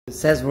It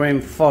says we're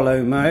in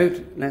follow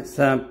mode. Let's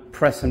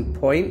press and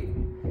point.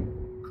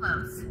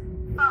 Close.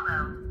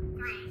 Follow.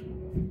 3,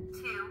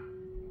 2,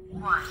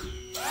 1.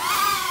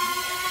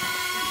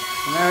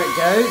 And there it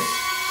goes.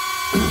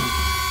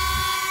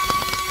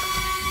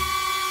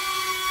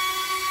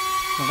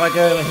 If I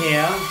go over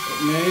here,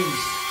 it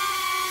moves.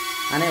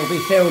 And it'll be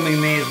filming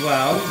me as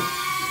well.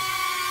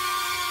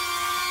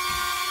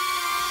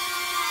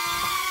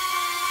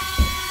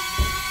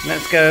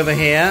 Let's go over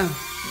here.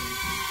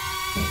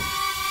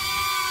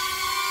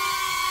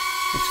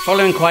 It's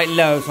following quite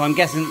low, so I'm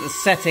guessing that the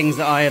settings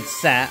that I have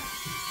set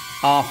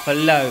are for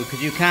low,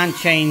 because you can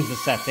change the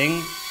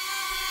settings.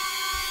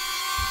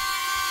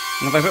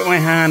 And if I put my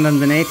hand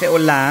underneath, it will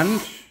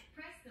land.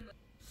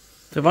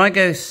 So if I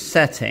go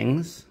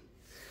settings,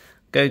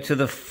 go to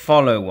the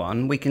follow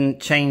one, we can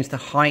change the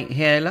height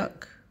here,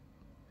 look.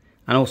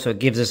 And also it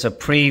gives us a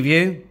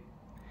preview.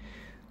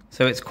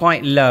 So it's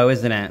quite low,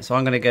 isn't it? So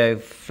I'm going to go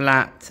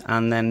flat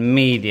and then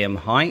medium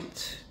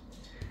height.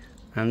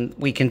 And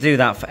we can do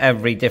that for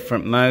every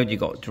different mode. You've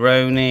got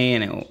droney,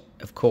 and it'll,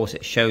 of course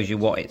it shows you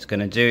what it's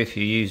going to do if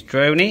you use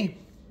droney.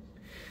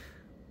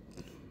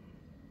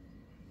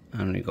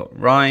 And we've got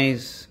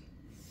rise.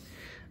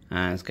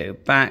 And let's go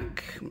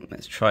back.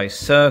 Let's try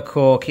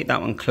circle. Keep that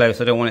one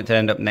close. I don't want it to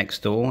end up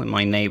next door in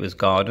my neighbour's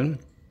garden.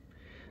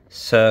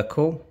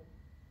 Circle.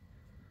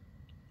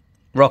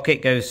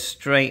 Rocket goes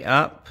straight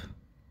up.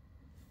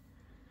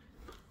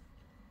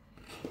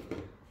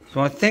 So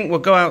I think we'll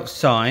go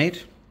outside.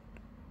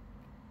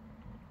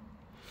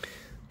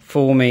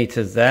 4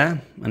 meters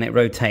there, and it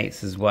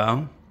rotates as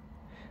well.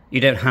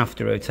 You don't have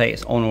to rotate,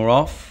 it's on or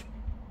off.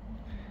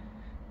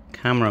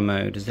 Camera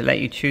mode, does it let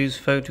you choose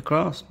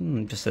photographs?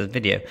 Just says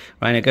video.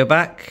 Right, now go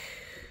back,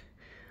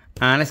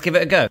 and let's give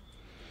it a go.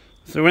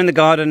 So we're in the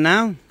garden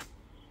now.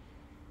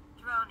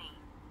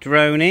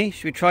 Droney,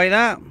 should we try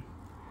that?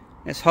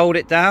 Let's hold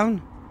it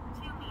down.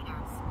 2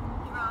 meters.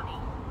 Droney.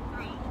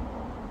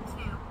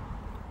 3, 2.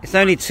 It's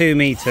only 2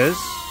 meters.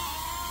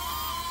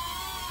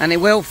 And it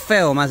will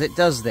film as it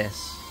does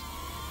this.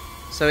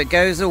 So it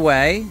goes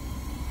away.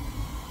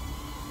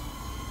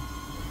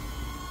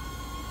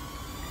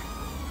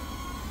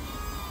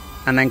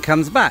 And then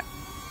comes back.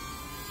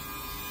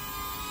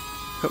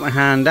 Put my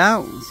hand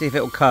out and see if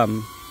it will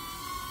come.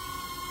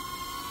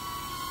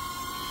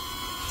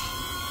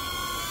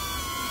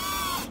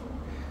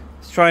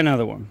 Let's try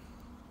another one.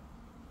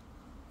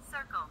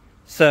 Circle.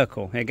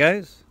 Circle, here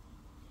goes.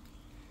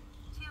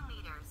 2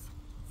 meters.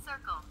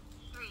 Circle.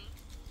 3,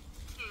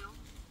 2,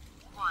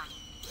 1.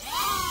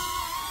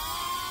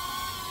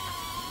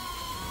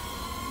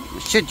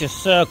 It should just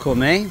circle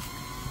me.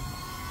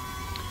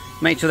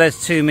 Make sure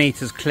there's 2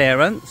 meters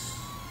clearance.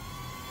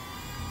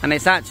 And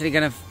it's actually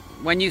going to,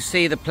 when you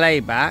see the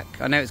playback,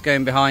 I know it's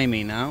going behind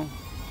me now.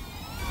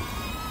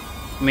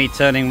 Me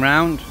turning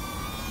round.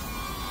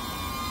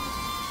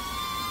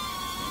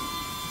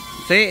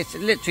 See, it's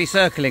literally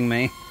circling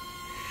me.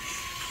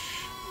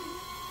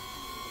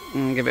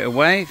 And give it a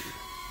wave.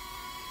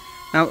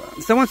 Now,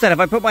 someone said if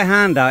I put my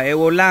hand out, it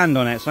will land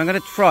on it. So I'm going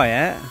to try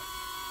it.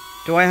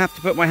 Do I have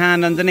to put my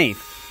hand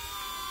underneath?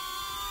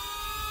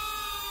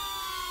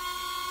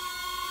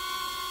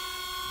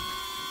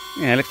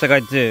 Yeah, it looks like I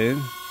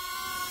do.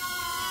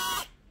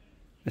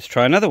 Let's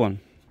try another one.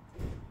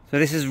 So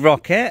this is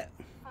rocket.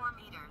 4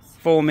 meters.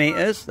 4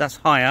 meters, that's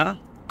higher.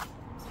 2.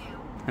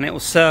 And it will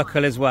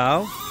circle as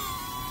well.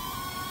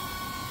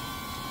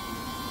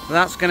 So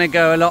that's going to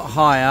go a lot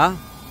higher.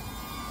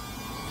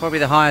 Probably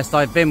the highest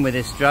I've been with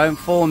this drone,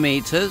 4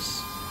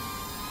 meters.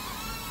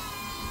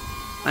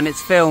 And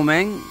it's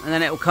filming, and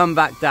then it will come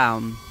back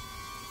down.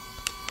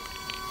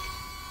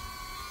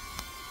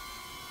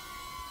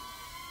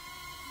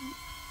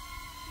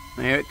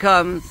 Here it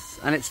comes,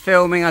 and it's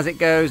filming as it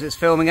goes. It's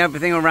filming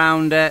everything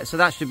around it, so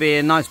that should be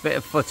a nice bit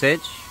of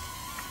footage.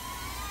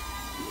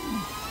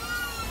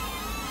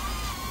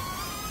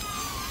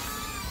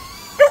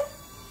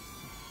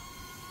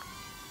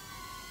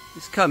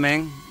 It's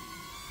coming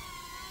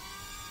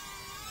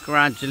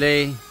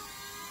gradually.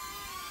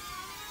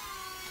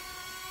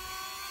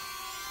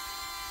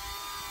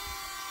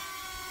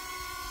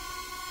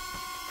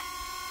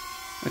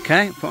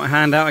 Okay, put my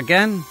hand out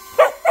again.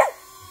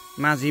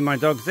 Mazzy, my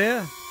dog's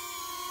here.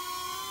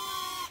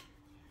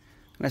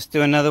 Let's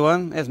do another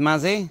one. There's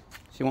Mazzy.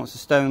 She wants a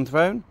stone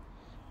thrown.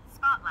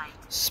 Spotlight.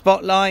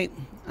 Spotlight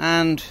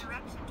and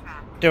Direction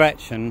track.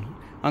 direction.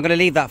 I'm going to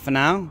leave that for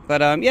now. But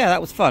yeah, that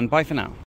was fun. Bye for now.